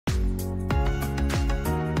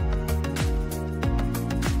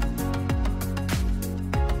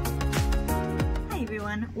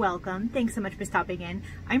welcome. Thanks so much for stopping in.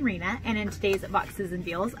 I'm Rena, and in today's Boxes and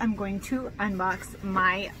Deals, I'm going to unbox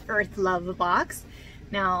my Earthlove box.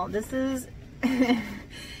 Now, this is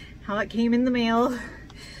how it came in the mail.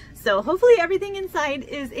 So hopefully everything inside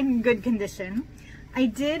is in good condition. I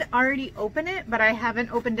did already open it, but I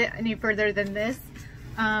haven't opened it any further than this.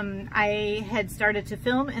 I had started to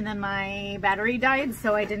film and then my battery died,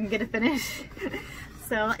 so I didn't get to finish.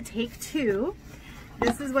 So take two.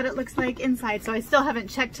 This is what it looks like inside. So I still haven't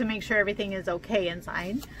checked to make sure everything is okay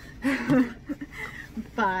inside.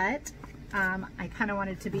 But I kind of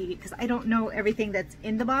wanted to be, because I don't know everything that's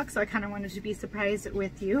in the box, so I kind of wanted to be surprised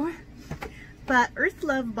with you. But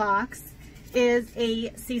Earthlove Box is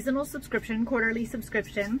a seasonal subscription, quarterly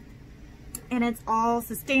subscription, and it's all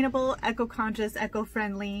sustainable, eco-conscious,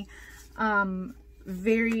 eco-friendly,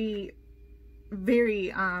 very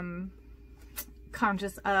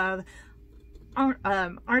conscious of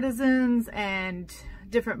artisans and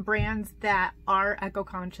different brands that are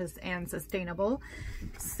eco-conscious and sustainable.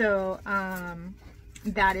 So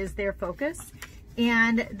that is their focus,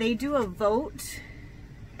 and they do a vote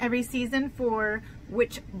every season for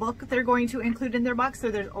which book they're going to include in their box. So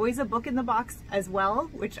there's always a book in the box as well,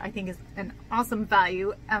 which I think is an awesome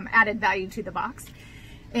value, added value to the box.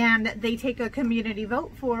 And they take a community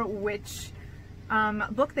vote for which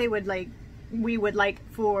book they would like, we would like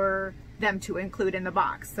for them to include in the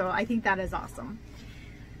box. So I think that is awesome.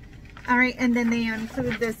 All right, and then they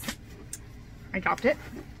include this, I dropped it.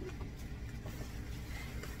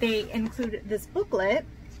 They include this booklet,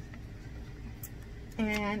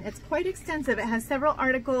 and it's quite extensive. It has several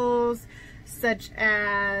articles, such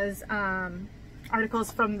as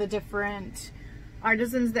articles from the different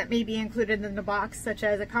artisans that may be included in the box, such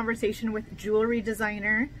as a conversation with jewelry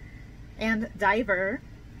designer and diver.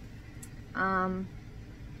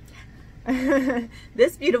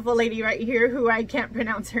 This beautiful lady right here, who I can't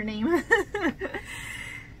pronounce her name,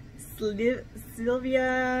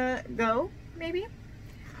 Sylvia Go, maybe?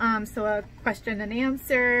 So a question and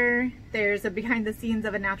answer. There's a behind the scenes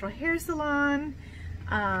of a natural hair salon,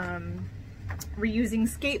 reusing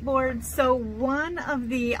skateboards. So one of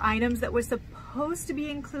the items that was supposed to be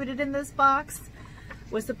included in this box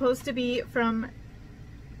was supposed to be from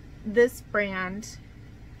this brand,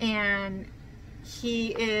 and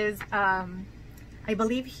he is, I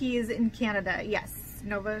believe he is in Canada. Yes,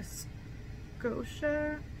 Nova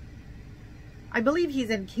Scotia. I believe he's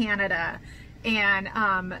in Canada, and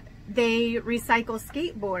they recycle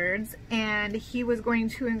skateboards, and he was going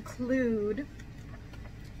to include,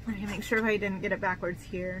 let me make sure I didn't get it backwards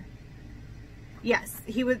here. Yes,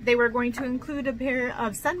 they were going to include a pair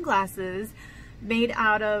of sunglasses made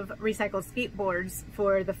out of recycled skateboards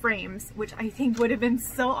for the frames, which I think would have been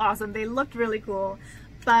so awesome. They looked really cool,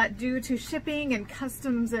 but due to shipping and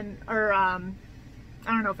customs and, or I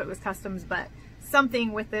don't know if it was customs, but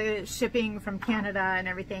something with the shipping from Canada and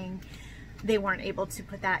everything, they weren't able to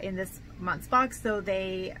put that in this month's box, so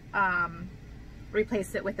they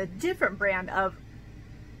replaced it with a different brand of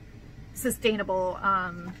sustainable, I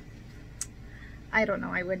don't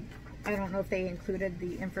know, I don't know if they included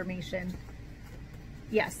the information.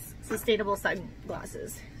 Yes, sustainable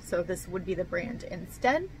sunglasses. So this would be the brand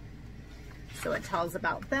instead. So it tells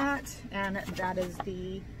about that, and that is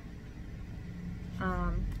the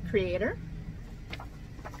creator.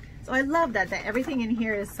 So I love that everything in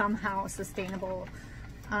here is somehow sustainable.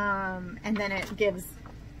 And then it gives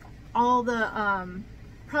all the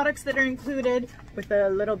products that are included with a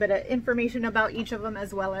little bit of information about each of them,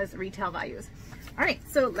 as well as retail values. All right,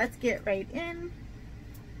 so let's get right in.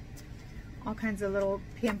 All kinds of little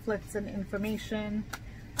pamphlets and information.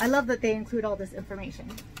 I love that they include all this information.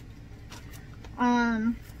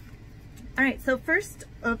 All right, so first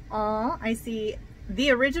of all, I see the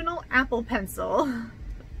original Apple pencil.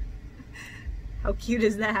 How cute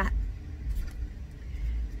is that?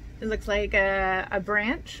 It looks like a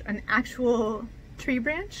branch, an actual tree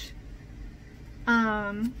branch.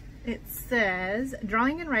 It says,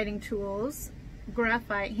 drawing and writing tools,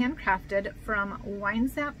 graphite, handcrafted from wine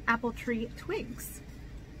sap apple tree twigs.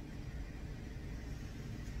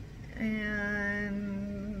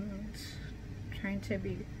 And trying to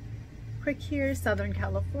be quick here, Southern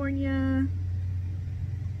California.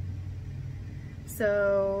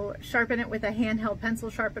 So sharpen it with a handheld pencil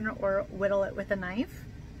sharpener or whittle it with a knife.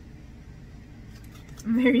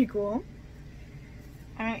 Very cool.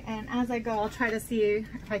 All right, and as I go, I'll try to see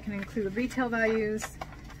if I can include retail values.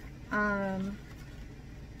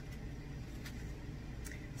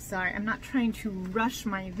 Sorry, I'm not trying to rush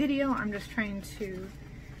my video. I'm just trying to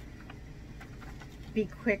be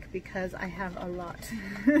quick because I have a lot.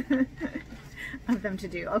 of them to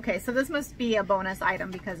do. Okay, so this must be a bonus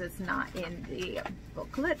item because it's not in the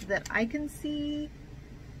booklet that I can see.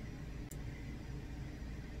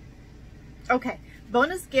 Okay,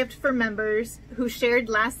 bonus gift for members who shared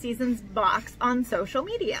last season's box on social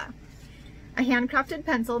media. A handcrafted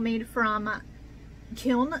pencil made from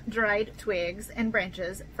kiln-dried twigs and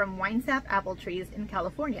branches from wine sap apple trees in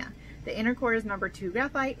California. The inner core is number 2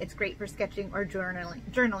 graphite. It's great for sketching or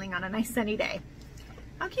journaling on a nice sunny day.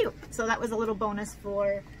 How cute. So that was a little bonus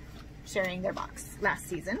for sharing their box last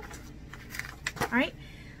season. All right,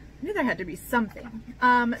 I knew there had to be something.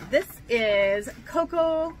 This is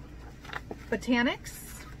Cocoa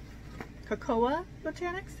Botanics,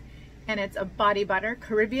 and it's a body butter,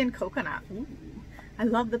 Caribbean coconut. Ooh, I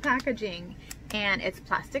love the packaging, and it's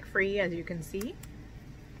plastic free, as you can see.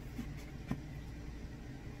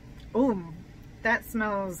 Oh, that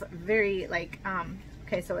smells very like,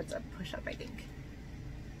 okay, so it's a push-up, I think.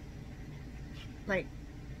 Like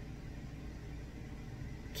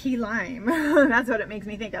key lime. That's what it makes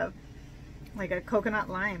me think of. Like a coconut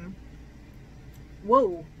lime.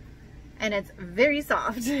 Whoa. And it's very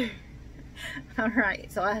soft. All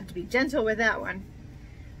right, so I have to be gentle with that one.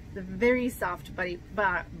 The very soft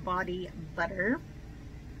body butter.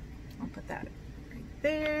 I'll put that right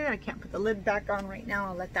there. I can't put the lid back on right now.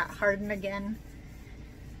 I'll let that harden again.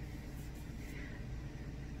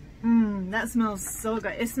 That smells so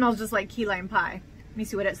good. It smells just like key lime pie. Let me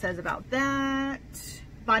see what it says about that.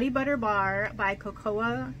 Body butter bar by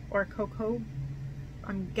Cocoa,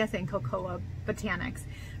 I'm guessing Cocoa Botanics.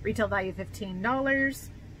 Retail value $15.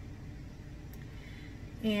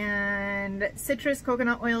 And citrus,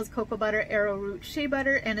 coconut oils, cocoa butter, arrowroot shea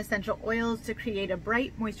butter, and essential oils to create a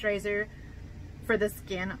bright moisturizer for the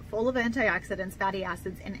skin, full of antioxidants, fatty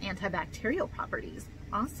acids, and antibacterial properties.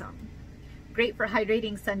 Awesome. Great for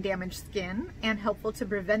hydrating sun-damaged skin and helpful to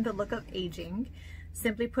prevent the look of aging.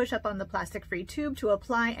 Simply push up on the plastic-free tube to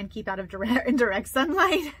apply and keep out of direct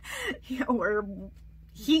sunlight or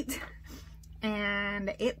heat,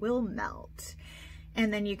 and it will melt.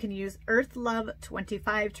 And then you can use Earthlove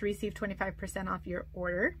 25 to receive 25% off your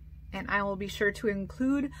order. And I will be sure to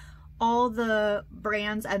include all the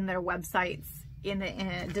brands and their websites in the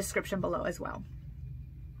description below as well.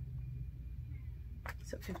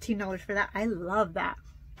 So $15 for that. I love that.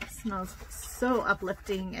 It smells so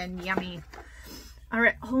uplifting and yummy. All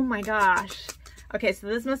right. Oh my gosh. Okay, so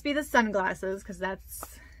this must be the sunglasses because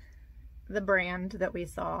that's the brand that we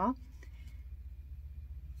saw.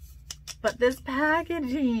 But this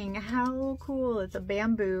packaging, how cool. It's a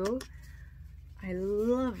bamboo. I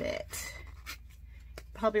love it.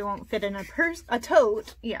 Probably won't fit in a purse, a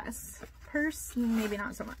tote, yes. Purse, maybe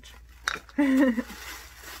not so much. But,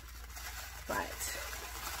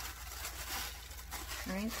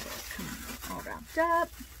 all right, so it's coming all wrapped up.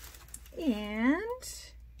 And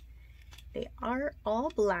they are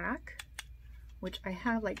all black, which I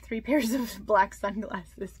have like 3 pairs of black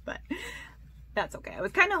sunglasses, but that's okay. I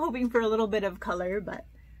was kind of hoping for a little bit of color, but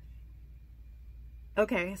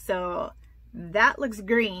okay, so that looks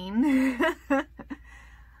green.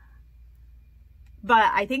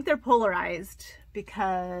 But I think they're polarized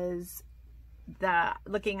because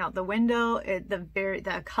looking out the window,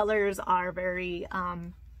 the colors are very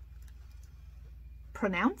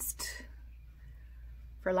pronounced,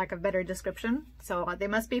 for lack of better description. So they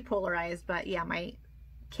must be polarized, but yeah, my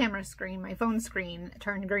camera screen, my phone screen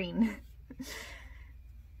turned green.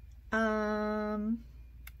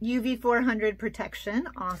 UV 400 protection,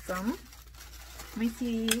 awesome. Let me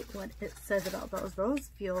see what it says about those. Those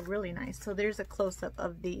feel really nice. So there's a close-up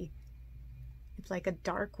of it's like a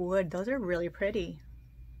dark wood. Those are really pretty.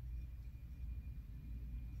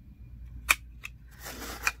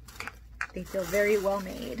 They feel very well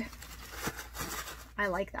made. I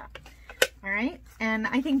like that. All right, and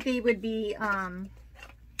I think they would be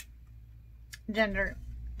gender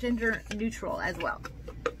neutral as well.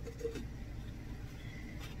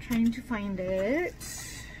 Trying to find it.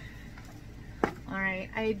 All right,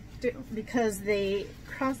 I do, because they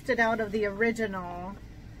crossed it out of the original,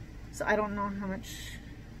 so I don't know how much.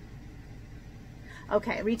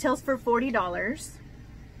 Okay, retails for $40.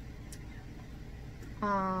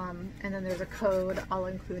 And then there's a code I'll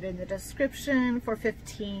include in the description for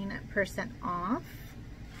 15% off.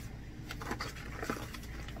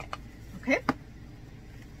 Okay.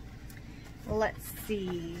 Let's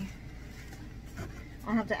see.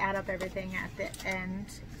 I'll have to add up everything at the end.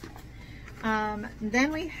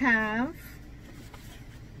 Then we have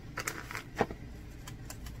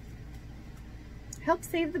Help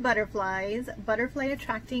Save the Butterflies, Butterfly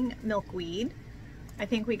Attracting Milkweed. I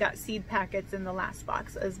think we got seed packets in the last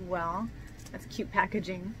box as well. That's cute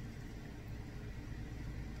packaging.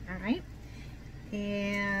 All right.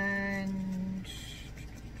 And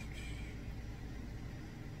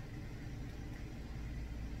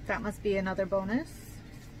that must be another bonus.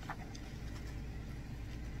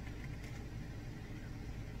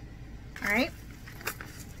 All right.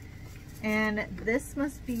 And this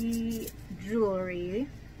must be jewelry.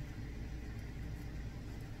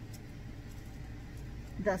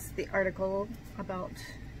 Thus the article about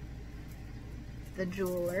the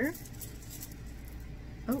jeweler.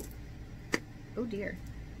 Oh, oh dear.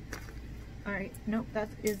 All right, nope, that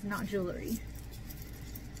is not jewelry.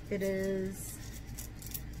 It is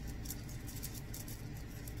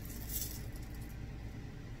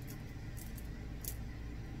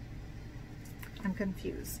I'm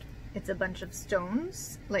confused. It's a bunch of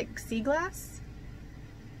stones, like sea glass.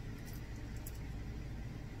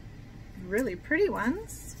 Really pretty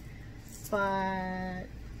ones, but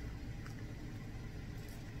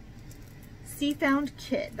Sea Found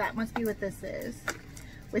Kit, that must be what this is.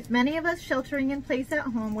 With many of us sheltering in place at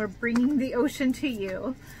home, we're bringing the ocean to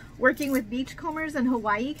you. Working with beachcombers in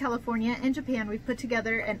Hawaii, California, and Japan, we've put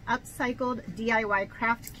together an upcycled DIY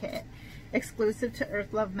craft kit exclusive to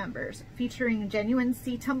Earthlove members, featuring genuine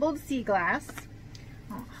tumbled sea glass.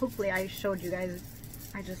 Oh, hopefully I showed you guys.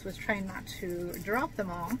 I just was trying not to drop them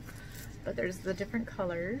all, but there's the different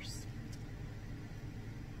colors.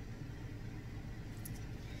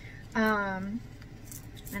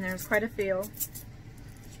 And there's quite a few.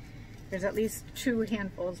 There's at least 2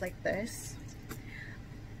 handfuls like this.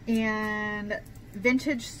 And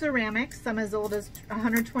vintage ceramics, some as old as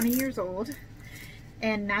 120 years old,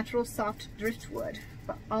 and natural soft driftwood.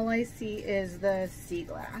 But all I see is the sea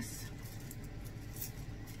glass.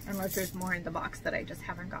 Unless there's more in the box that I just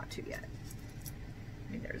haven't got to yet.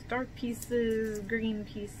 I mean, there's dark pieces, green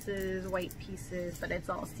pieces, white pieces, but it's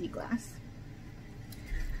all sea glass.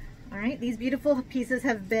 All right, these beautiful pieces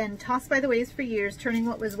have been tossed by the waves for years, turning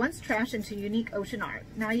what was once trash into unique ocean art.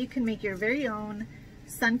 Now you can make your very own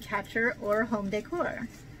sun catcher or home decor.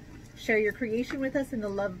 Share your creation with us in the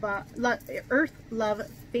Earthlove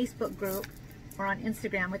Facebook group or on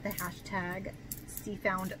Instagram with the hashtag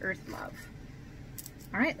 #SeaFoundEarthlove.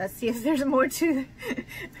 All right, let's see if there's more to.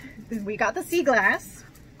 We got the sea glass.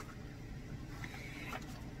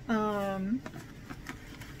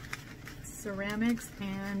 Ceramics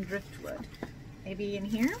and driftwood. Maybe in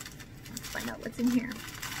here? Let's find out what's in here.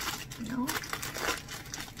 No.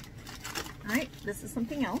 Alright, this is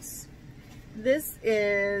something else. This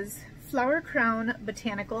is Flower Crown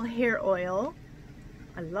Botanical Hair Oil.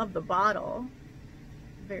 I love the bottle.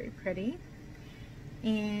 Very pretty.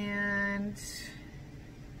 And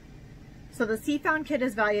so the Sea Found kit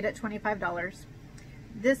is valued at $25.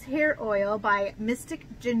 This hair oil by Mystic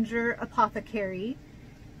Ginger Apothecary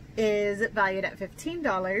is valued at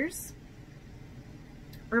 $15.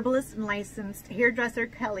 Herbalist and licensed hairdresser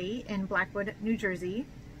Kelly in Blackwood, New Jersey.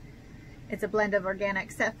 It's a blend of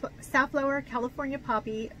organic safflower, California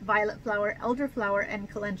poppy, violet flower, elderflower, and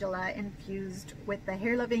calendula infused with the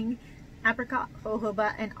hair-loving apricot,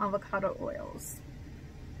 jojoba, and avocado oils.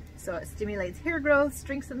 So it stimulates hair growth,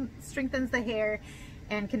 strengthens the hair,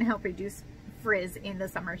 and can help reduce frizz in the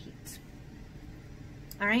summer heat.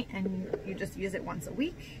 All right, and you just use it once a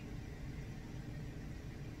week.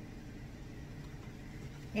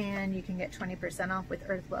 And you can get 20% off with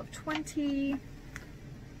Earthlove 20.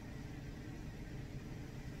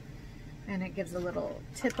 And it gives a little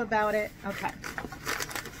tip about it. Okay.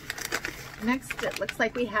 Next, it looks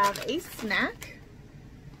like we have a snack.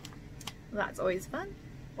 That's always fun.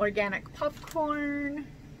 Organic popcorn,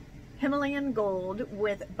 Himalayan Gold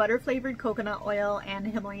with butter flavored coconut oil and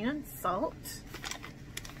Himalayan salt.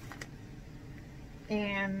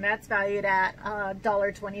 And that's valued at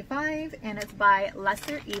 $1.25, and it's by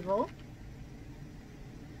LesserEvil.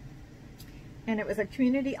 And it was a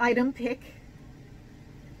community item pick.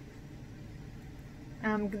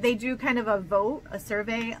 They do kind of a vote, a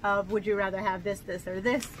survey of would you rather have this, this, or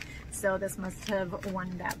this. So this must have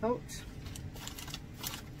won that vote.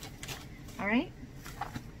 All right.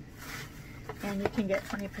 And you can get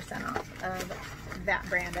 20% off of that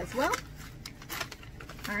brand as well.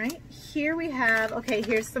 All right, here we have, okay,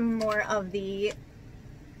 here's some more of the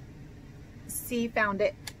Sea Found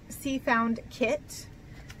kit,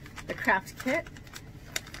 the craft kit.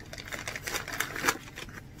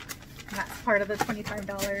 That's part of the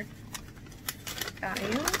 $25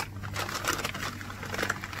 value.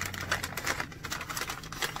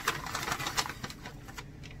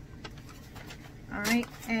 All right,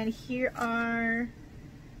 and here are,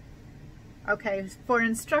 okay, for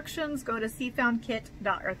instructions, go to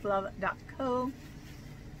seafoundkit.earthlove.co.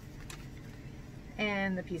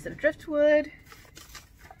 And the piece of driftwood.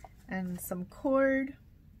 and some cord.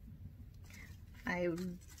 I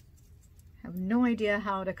have no idea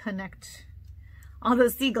how to connect all the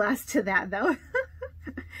sea glass to that though.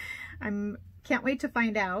 Can't wait to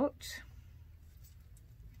find out.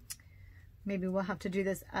 Maybe we'll have to do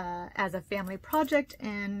this as a family project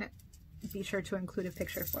and be sure to include a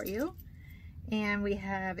picture for you. And we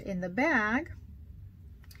have in the bag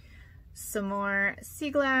some more sea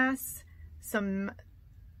glass, some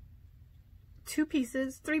 3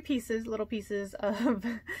 pieces, little pieces of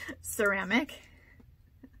ceramic,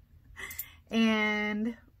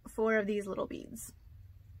 and 4 of these little beads.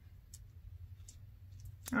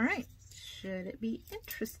 All right, should it be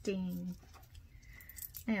interesting?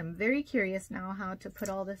 I am very curious now how to put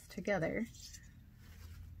all this together.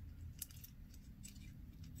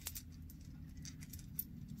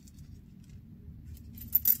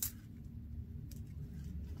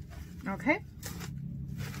 Okay.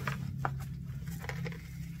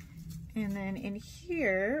 And then in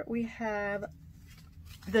here we have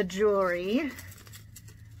the jewelry.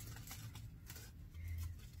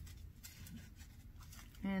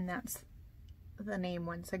 And that's the name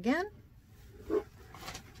once again.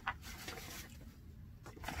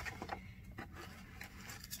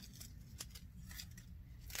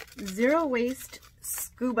 Zero Waste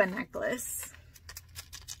Scuba Necklace.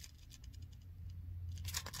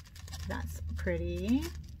 That's pretty.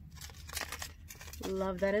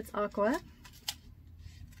 Love that it's aqua.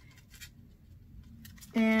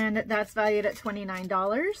 And that's valued at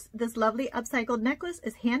 $29. This lovely upcycled necklace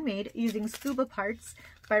is handmade using scuba parts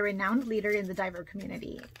by a renowned leader in the diver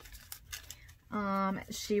community.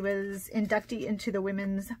 She was inductee into the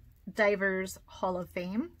Women's Divers Hall of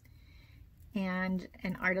Fame and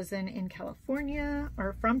an artisan in California,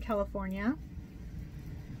 or from California.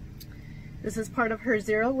 This is part of her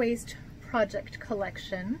Zero Waste Project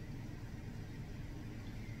collection,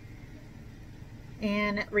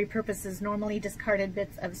 and repurposes normally discarded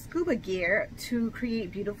bits of scuba gear to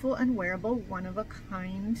create beautiful and wearable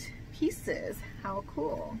one-of-a-kind pieces. How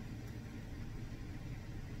cool.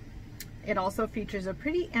 It also features a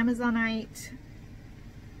pretty Amazonite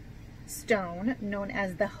stone known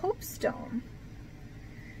as the Hope Stone.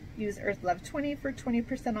 Use Earthlove 20 for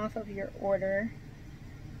 20% off of your order.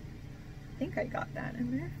 I think I got that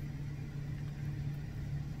in there.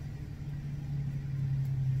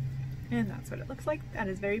 And that's what it looks like. That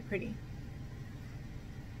is very pretty.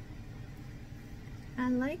 I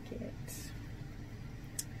like it.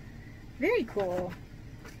 Very cool.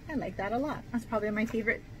 I like that a lot. That's probably my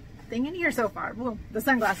favorite thing in here so far. Well, the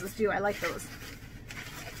sunglasses too. I like those.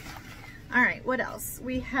 All right, what else?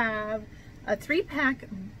 We have a 3-pack.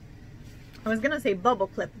 I was gonna say bubble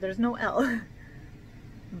clip. There's no L.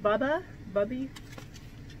 Bubby,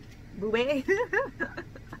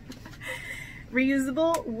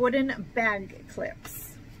 reusable wooden bag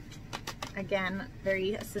clips. Again,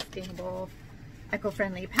 very sustainable,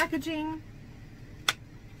 eco-friendly packaging.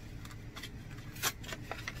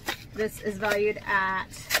 This is valued at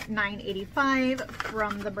 $9.85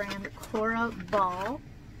 from the brand Cora Ball,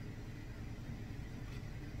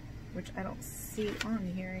 which I don't see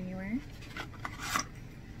on here anywhere.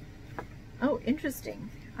 Oh, interesting.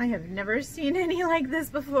 I have never seen any like this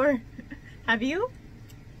before. Have you?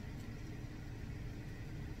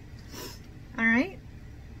 All right.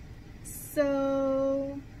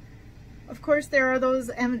 So, of course, there are those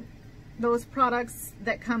products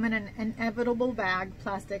that come in an inevitable bag,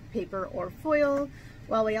 plastic, paper, or foil.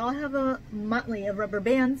 While we all have a motley of rubber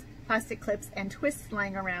bands, plastic clips, and twists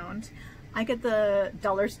lying around, I get the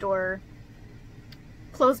dollar store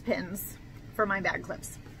clothespins for my bag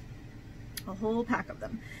clips. A whole pack of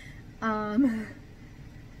them.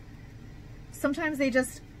 Sometimes they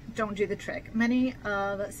just don't do the trick. Made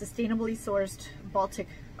of sustainably sourced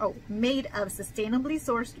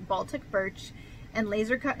Baltic birch and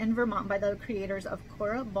laser cut in Vermont by the creators of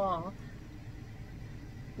Cora Ball,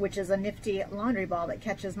 which is a nifty laundry ball that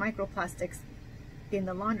catches microplastics in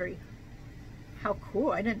the laundry. How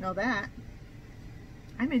cool, I didn't know that.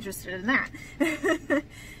 I'm interested in that.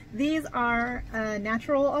 These are a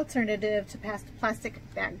natural alternative to plastic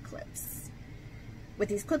bag clips. With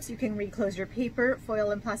these clips, you can reclose your paper,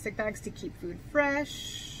 foil, and plastic bags to keep food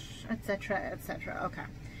fresh, etc., etc. Okay,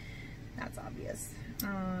 that's obvious.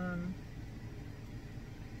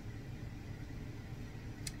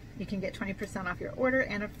 You can get 20% off your order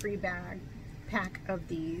and a free pack of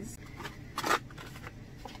these.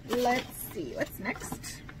 Let's see, what's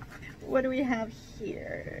next? What do we have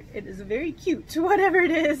here? It is very cute, whatever it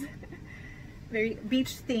is. Very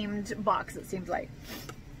beach-themed box, it seems like.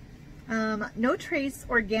 No Trace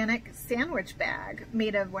organic sandwich bag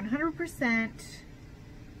made of 100%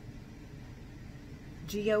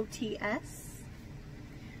 GOTS.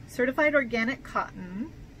 Certified organic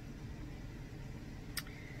cotton.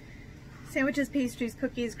 Sandwiches, pastries,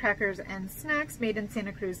 cookies, crackers, and snacks made in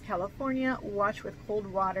Santa Cruz, California. Wash with cold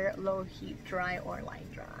water, low heat, dry or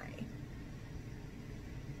light dry.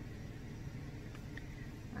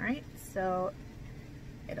 All right, so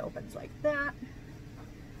it opens like that.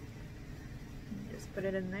 Just put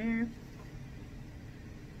it in there.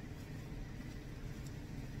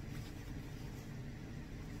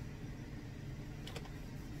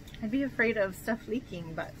 I'd be afraid of stuff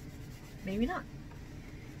leaking, but maybe not.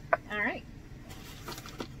 All right.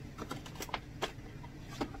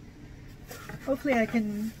 Hopefully I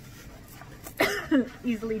can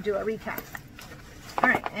easily do a recap. All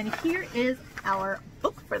right, and here is our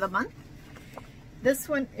book for the month. This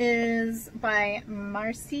one is by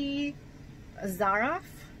Marci, Zaroff.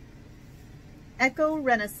 Eco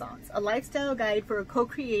Renaissance, a lifestyle guide for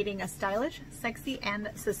co-creating a stylish, sexy,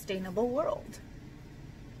 and sustainable world.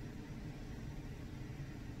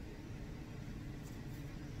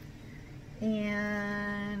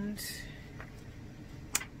 And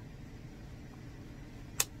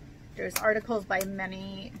there's articles by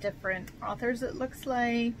many different authors, it looks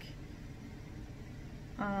like.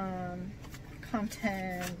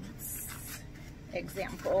 Contents,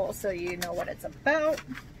 example, so you know what it's about.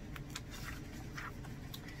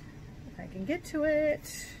 If I can get to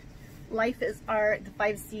it. Life is art, the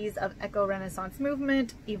 5 C's of Eco-Renaissance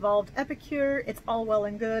movement, evolved epicure, it's all well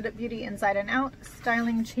and good, beauty inside and out,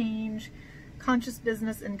 styling change, conscious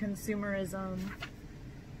business and consumerism.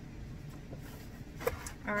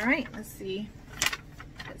 All right, let's see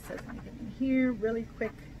if it says anything in here really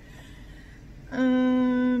quick.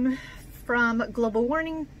 From global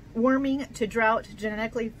warming to drought,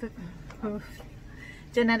 genetically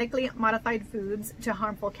modified foods to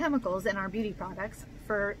harmful chemicals in our beauty products,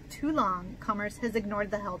 for too long, commerce has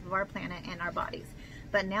ignored the health of our planet and our bodies.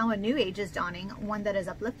 But now a new age is dawning, one that is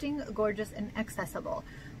uplifting, gorgeous, and accessible.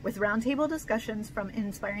 With roundtable discussions from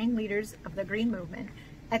inspiring leaders of the green movement,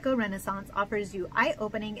 Eco-Renaissance offers you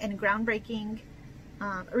eye-opening and groundbreaking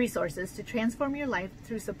resources to transform your life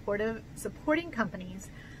through supporting companies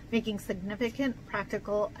making significant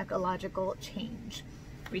practical ecological change.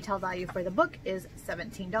 Retail value for the book is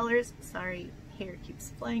 $17. Sorry, hair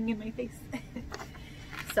keeps flying in my face.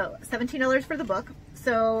 So $17 for the book.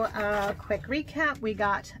 So quick recap, we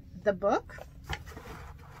got the book,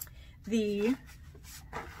 the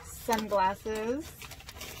sunglasses,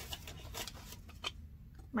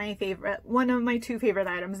 my favorite, one of my 2 favorite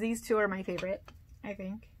items. These 2 are my favorite, I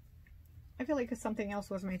think. I feel like something else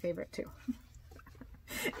was my favorite too.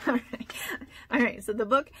 All right, so the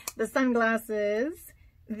book, the sunglasses,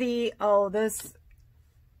 the, oh, this,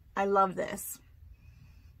 I love this.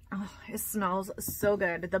 Oh, it smells so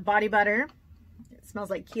good. The body butter, it smells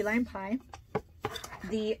like key lime pie.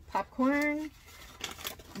 The popcorn,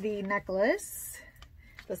 the necklace,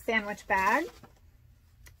 the sandwich bag,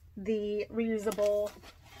 the reusable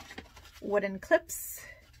wooden clips,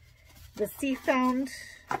 the sea found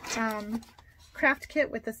craft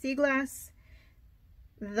kit with the sea glass,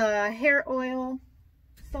 the hair oil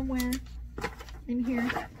somewhere in here.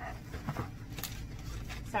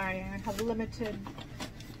 Sorry, I have limited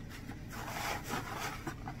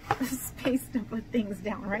space to put things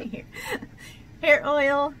down right here. Hair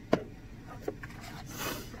oil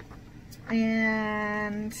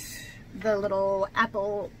and the little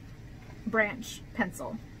apple branch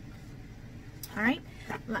pencil. All right,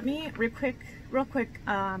 let me real quick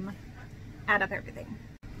add up everything.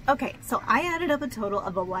 Okay, so I added up a total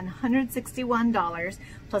of $161,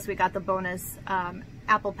 plus we got the bonus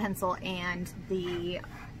apple pencil and the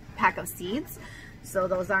pack of seeds, so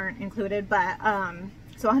those aren't included, but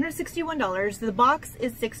so $161. The box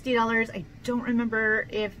is $60. I don't remember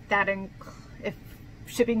if that if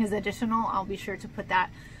shipping is additional. I'll be sure to put that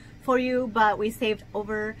for you, but we saved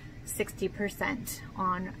over 60%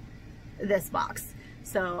 on this box.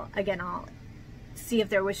 So again, I'll see if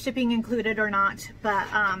there was shipping included or not, but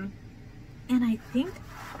and I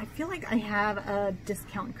feel like I have a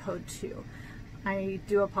discount code too. I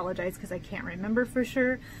do apologize because I can't remember for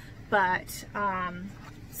sure, but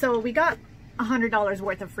so we got $100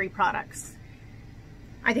 worth of free products.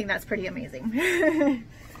 I think that's pretty amazing.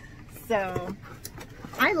 So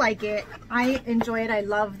I like it. I enjoy it. I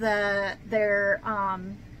love their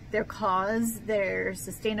cause, their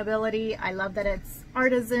sustainability. I love that it's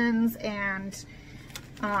artisans and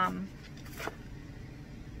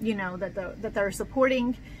you know, that they're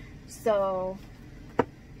supporting, so,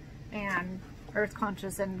 and earth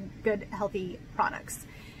conscious and good healthy products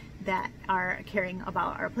that are caring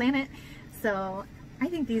about our planet. So I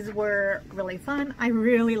think these were really fun. I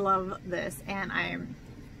really love this, and I'm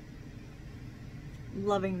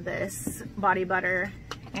loving this body butter,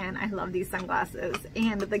 and I love these sunglasses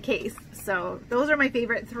and the case. So those are my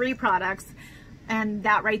favorite 3 products, and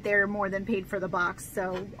that right there more than paid for the box.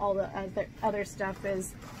 So all the other stuff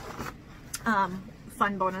is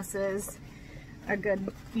fun bonuses, a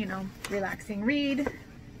good, you know, relaxing read.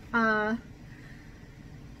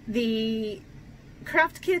 The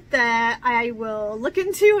craft kit that I will look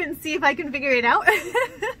into and see if I can figure it out.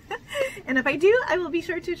 And if I do, I will be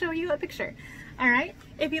sure to show you a picture. Alright,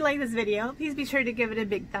 if you like this video, please be sure to give it a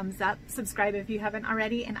big thumbs up, subscribe if you haven't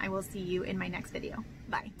already, and I will see you in my next video.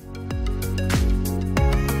 Bye.